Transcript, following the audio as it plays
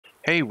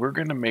Hey, we're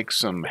going to make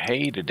some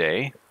hay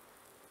today.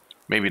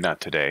 Maybe not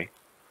today,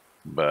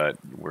 but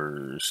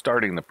we're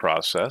starting the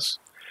process.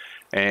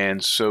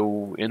 And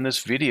so in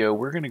this video,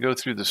 we're going to go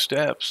through the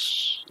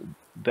steps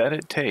that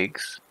it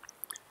takes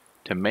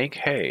to make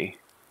hay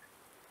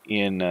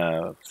in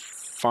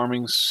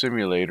Farming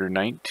Simulator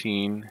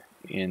 19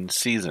 in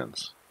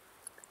Seasons.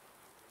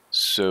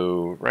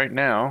 So right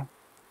now,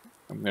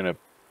 I'm going to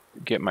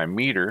get my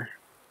meter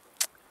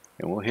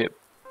and we'll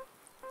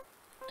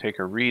take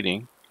a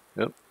reading.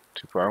 Oh,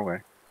 too far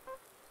away.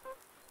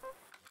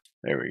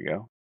 There we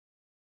go.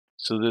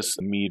 So this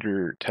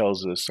meter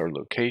tells us our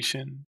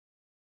location,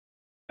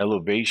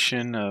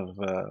 elevation of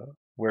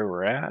where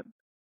we're at,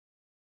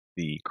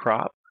 the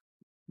crop.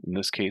 In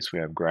this case, we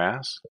have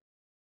grass.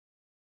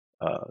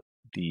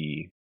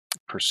 The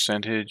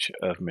percentage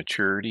of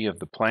maturity of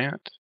the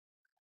plant,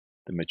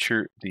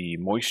 the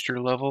moisture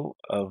level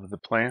of the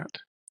plant,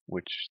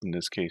 which in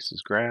this case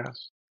is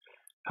grass,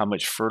 how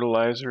much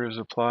fertilizer is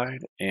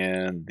applied,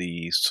 and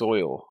the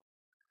soil,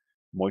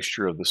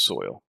 moisture of the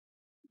soil,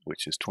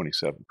 which is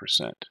 27%.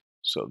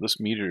 So this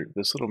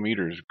little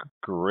meter is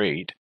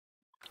great.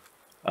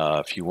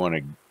 If you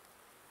want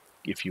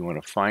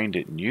to find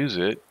it and use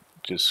it,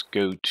 just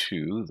go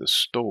to the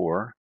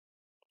store,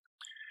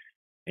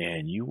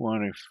 and you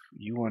want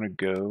to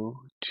go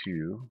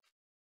to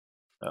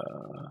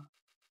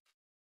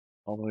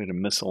all the way to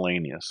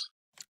miscellaneous,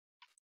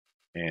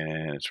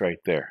 and it's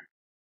right there.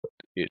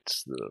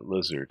 It's the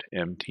Lizard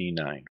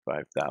MT9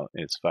 5000.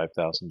 It's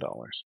 $5,000.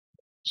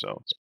 So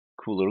it's a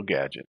cool little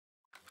gadget.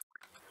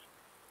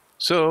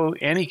 So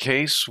any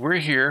case, we're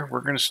here.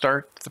 We're going to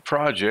start the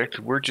project.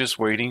 We're just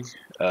waiting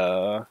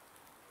for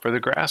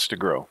the grass to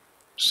grow.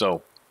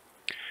 So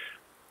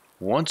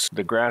once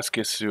the grass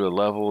gets to a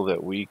level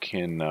that we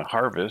can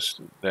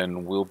harvest,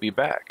 then we'll be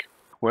back.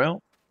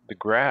 Well, the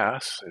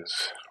grass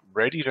is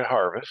ready to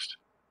harvest.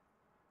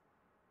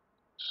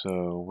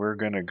 So we're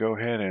going to go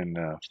ahead and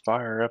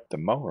fire up the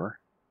mower,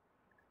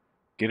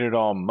 get it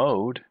all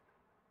mowed,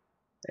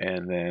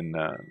 and then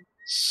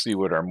see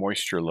what our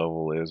moisture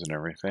level is and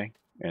everything,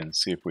 and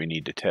see if we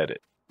need to ted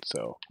it.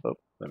 So,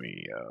 let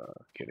me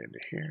get into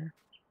here.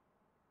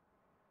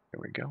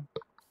 There we go.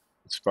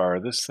 Let's fire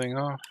this thing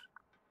off.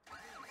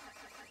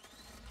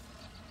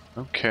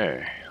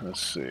 Okay,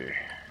 let's see.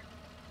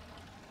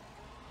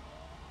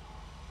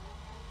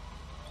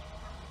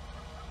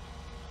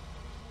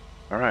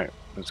 All right,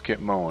 let's get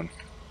mowing.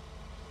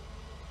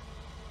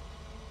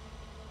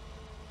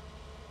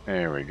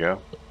 There we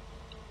go.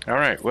 All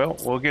right, well,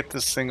 we'll get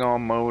this thing all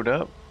mowed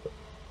up,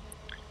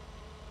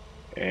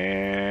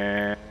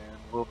 and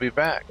we'll be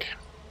back.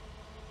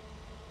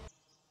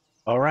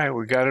 All right,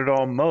 we got it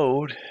all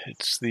mowed.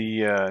 It's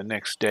the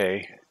next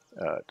day.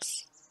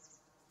 It's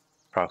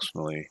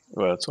approximately,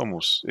 well, it's a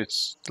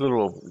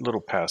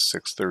little past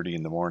 6:30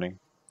 in the morning.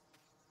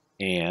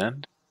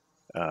 And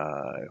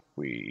if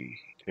we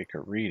take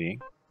a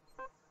reading,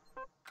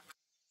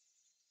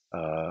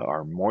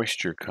 our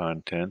moisture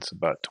content's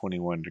about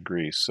 21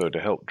 degrees. So to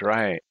help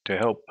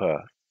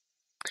the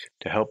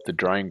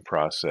drying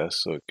process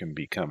so it can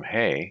become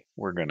hay,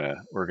 we're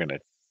gonna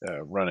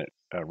run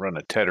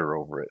a tedder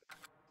over it.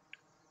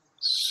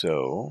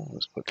 So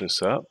let's put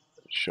this up.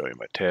 Show you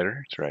my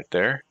tedder. It's right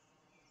there.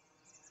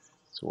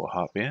 So we'll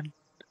hop in,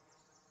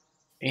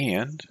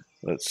 and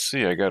let's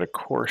see. I got a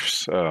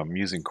course. I'm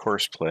using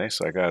Courseplay,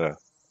 so I got a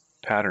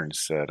pattern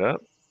set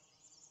up.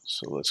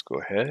 So let's go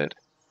ahead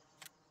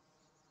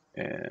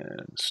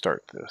and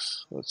start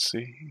this. Let's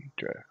see.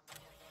 Drag.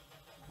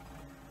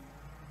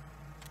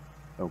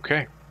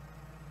 Okay.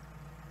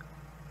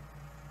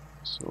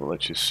 So we'll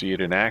let you see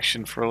it in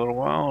action for a little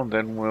while, and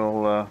then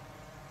we'll.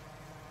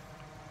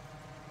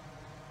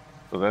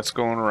 So that's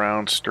going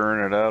around,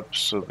 stirring it up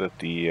so that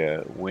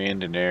the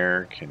wind and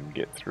air can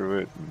get through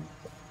it and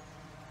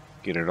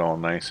get it all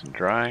nice and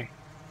dry.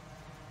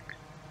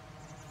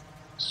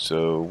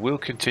 So we'll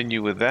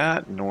continue with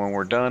that, and when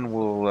we're done,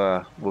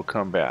 we'll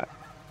come back.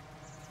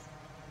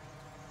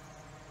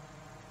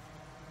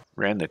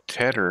 Ran the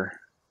tedder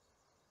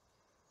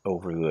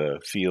over the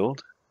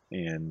field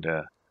and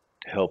to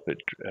help it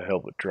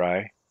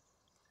dry,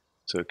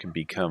 so it can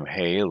become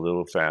hay a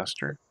little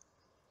faster.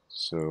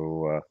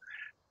 So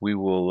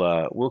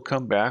we'll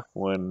come back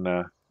when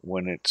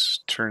it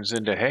turns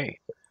into hay.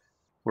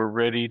 We're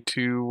ready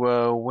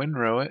to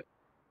windrow it.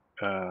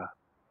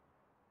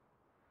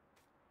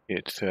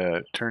 It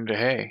turned to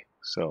hay.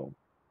 So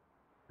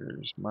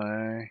here's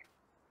my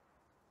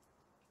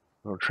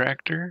little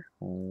tractor.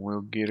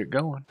 We'll get it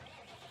going.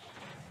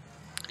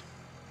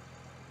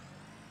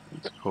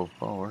 Let's pull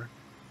forward.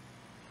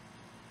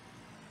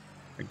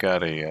 I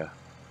got a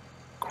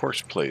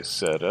Courseplay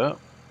set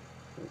up.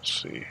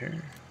 Let's see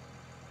here.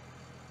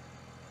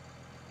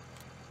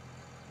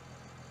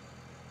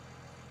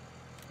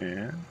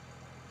 And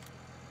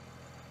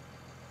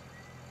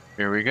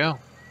here we go.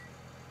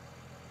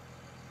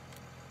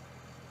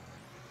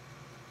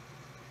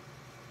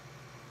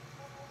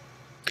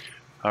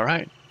 All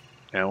right,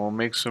 now we'll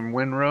make some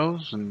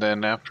windrows, and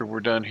then after we're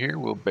done here,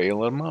 we'll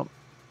bale them up.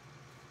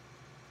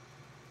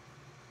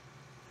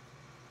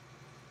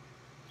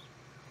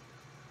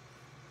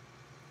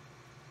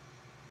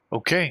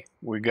 Okay,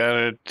 we got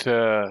it.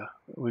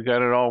 We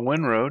got it all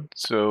windrowed.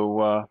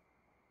 So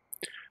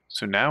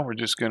now we're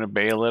just going to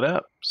bail it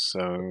up.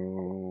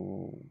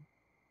 So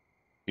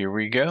here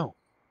we go.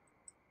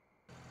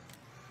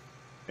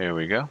 There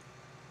we go.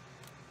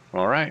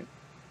 All right.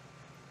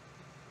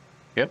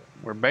 Yep,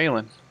 we're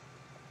bailing.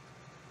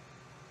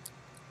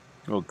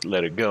 We'll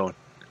let it go.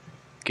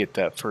 Get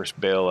that first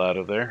bail out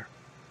of there.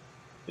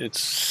 It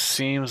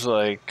seems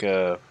like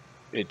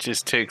it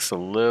just takes a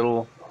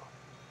little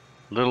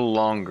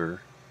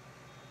longer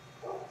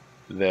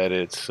that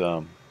it's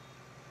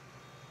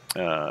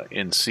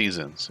in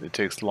seasons. It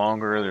takes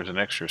longer. There's an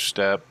extra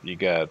step. You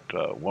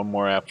got one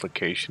more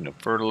application of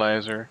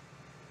fertilizer.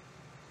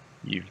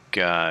 You've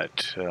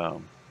got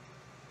a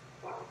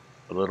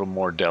little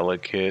more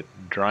delicate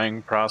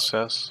drying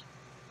process.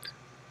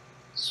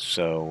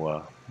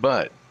 So,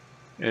 but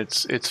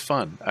it's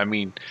fun. I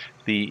mean,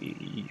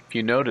 if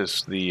you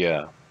notice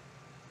the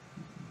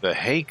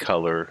hay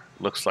color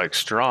looks like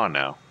straw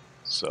now.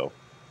 So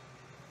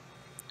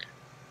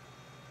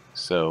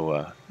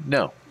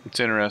no, it's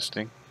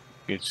interesting.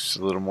 It's just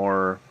a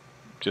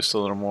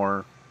little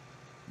more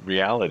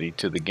reality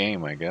to the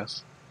game, I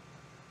guess.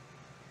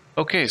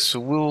 Okay, so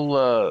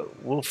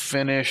we'll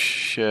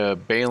finish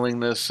baling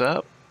this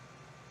up,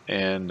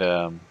 and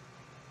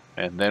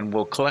then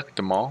we'll collect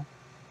them all,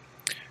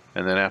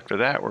 and then after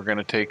that, we're going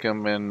to take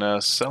them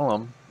and sell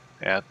them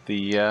at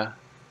the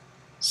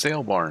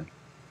sale barn.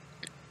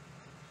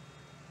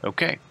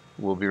 Okay,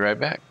 we'll be right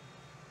back.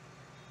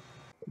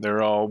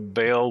 They're all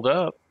baled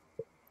up,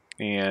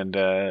 and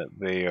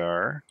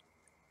they're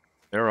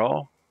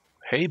all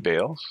hay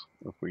bales.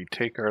 If we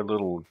take our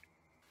little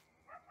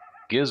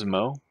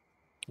gizmo,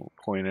 we'll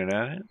point it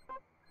at it,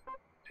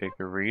 take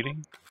a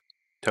reading,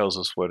 tells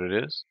us what it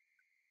is.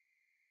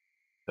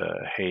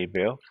 Hay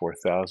bale,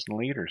 4,000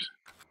 liters.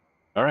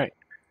 All right,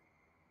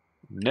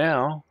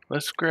 now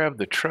let's grab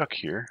the truck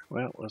here.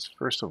 Well,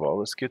 first of all,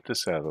 let's get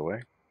this out of the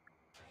way.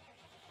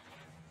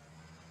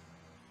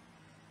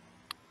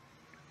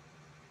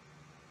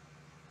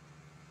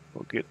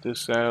 We'll get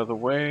this out of the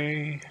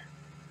way.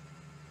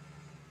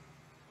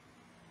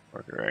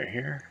 Park it right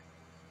here.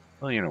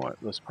 Well, you know what?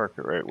 Let's park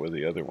it right where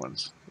the other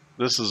ones.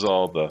 This is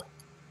all the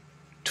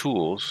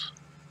tools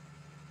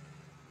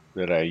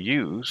that I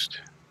used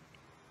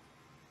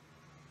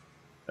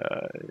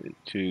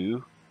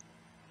to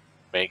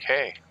make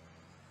hay.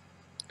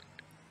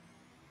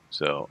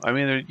 So, I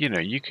mean,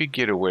 you could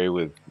get away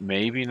with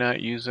maybe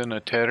not using a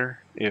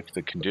tedder if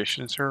the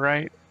conditions are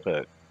right,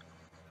 but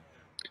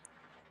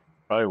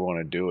probably want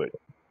to do it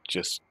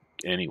just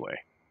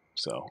anyway.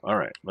 So, all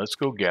right, let's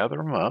go gather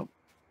them up.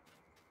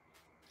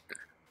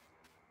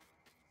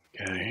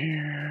 Got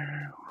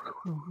here.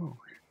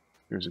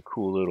 Here's a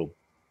cool little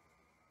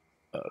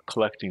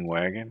collecting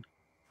wagon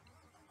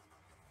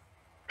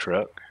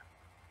truck.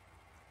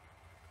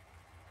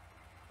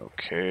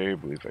 Okay, I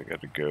believe I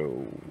got to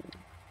go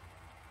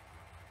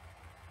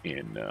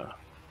in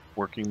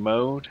working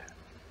mode.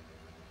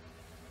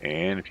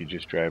 And if you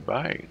just drive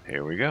by,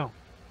 here we go.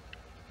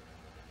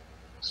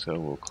 So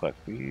we'll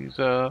collect these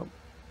up.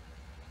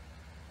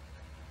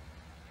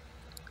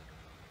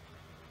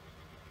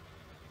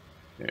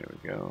 There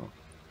we go.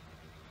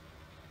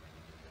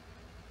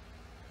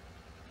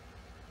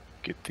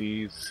 Get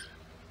these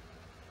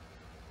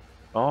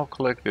all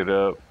collected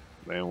up,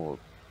 and we'll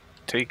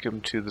take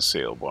them to the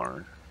sale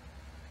barn.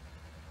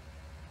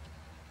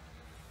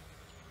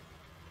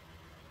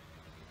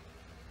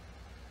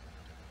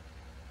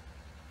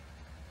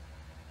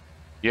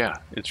 Yeah,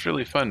 it's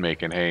really fun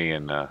making hay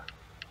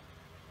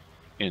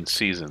in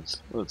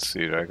seasons. Let's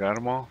see, I got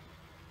them all?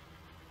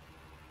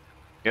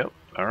 Yep.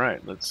 All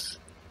right, let's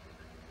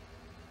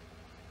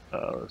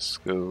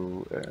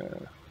go.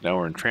 Now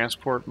we're in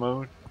transport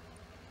mode,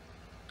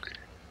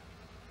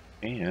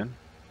 and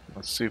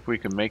let's see if we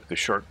can make the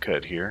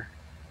shortcut here.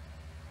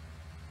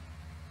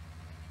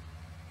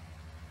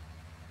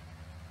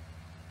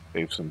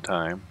 Save some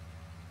time.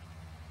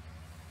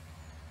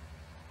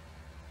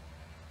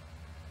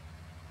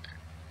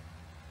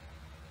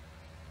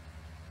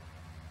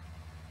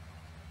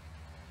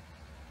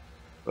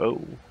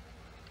 Oh,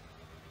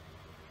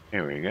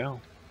 here we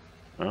go.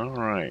 All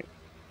right.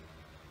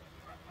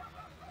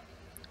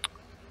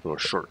 Little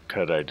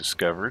shortcut I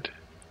discovered.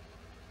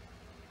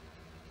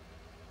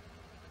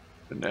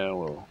 So now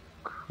we'll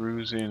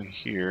cruise in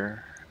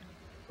here.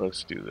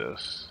 Let's do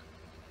this.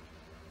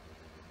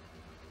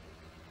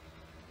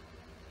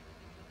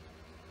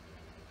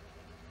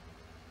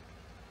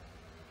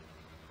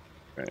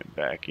 Right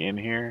back in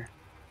here.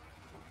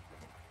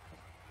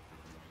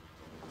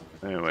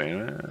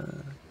 Anyway,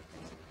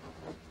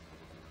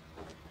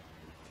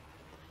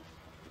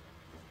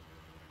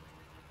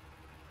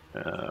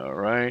 all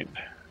right.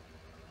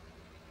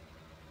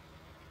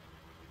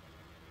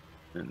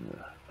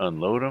 And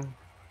unload them.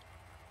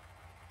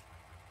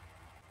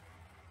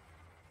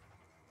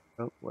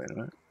 Oh, wait a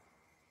minute.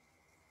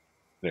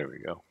 There we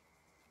go.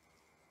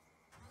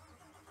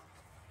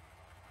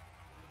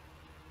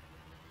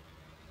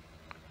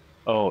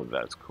 Oh,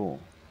 that's cool.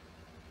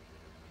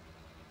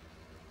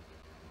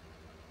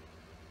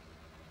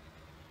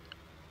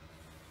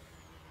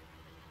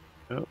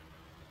 Oh.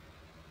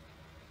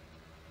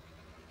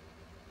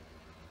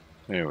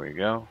 There we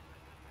go.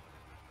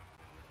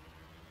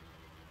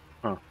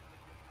 Huh.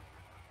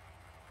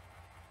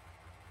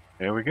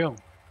 There we go.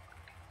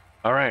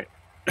 All right.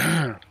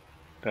 That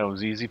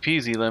was easy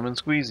peasy lemon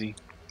squeezy,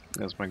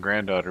 as my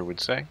granddaughter would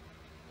say.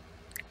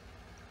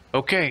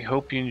 Okay,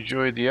 hope you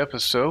enjoyed the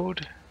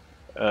episode.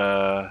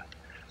 I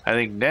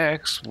think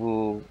next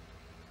we'll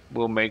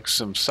make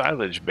some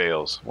silage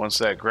bales once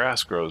that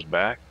grass grows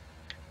back.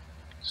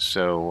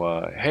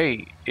 So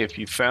hey, if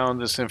you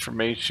found this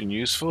information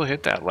useful,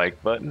 hit that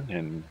like button,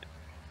 and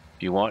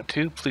if you want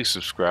to, please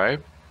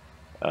subscribe.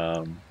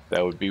 That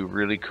would be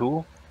really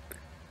cool.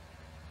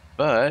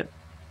 But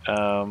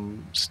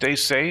stay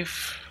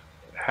safe,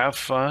 have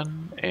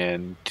fun,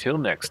 and till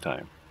next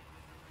time.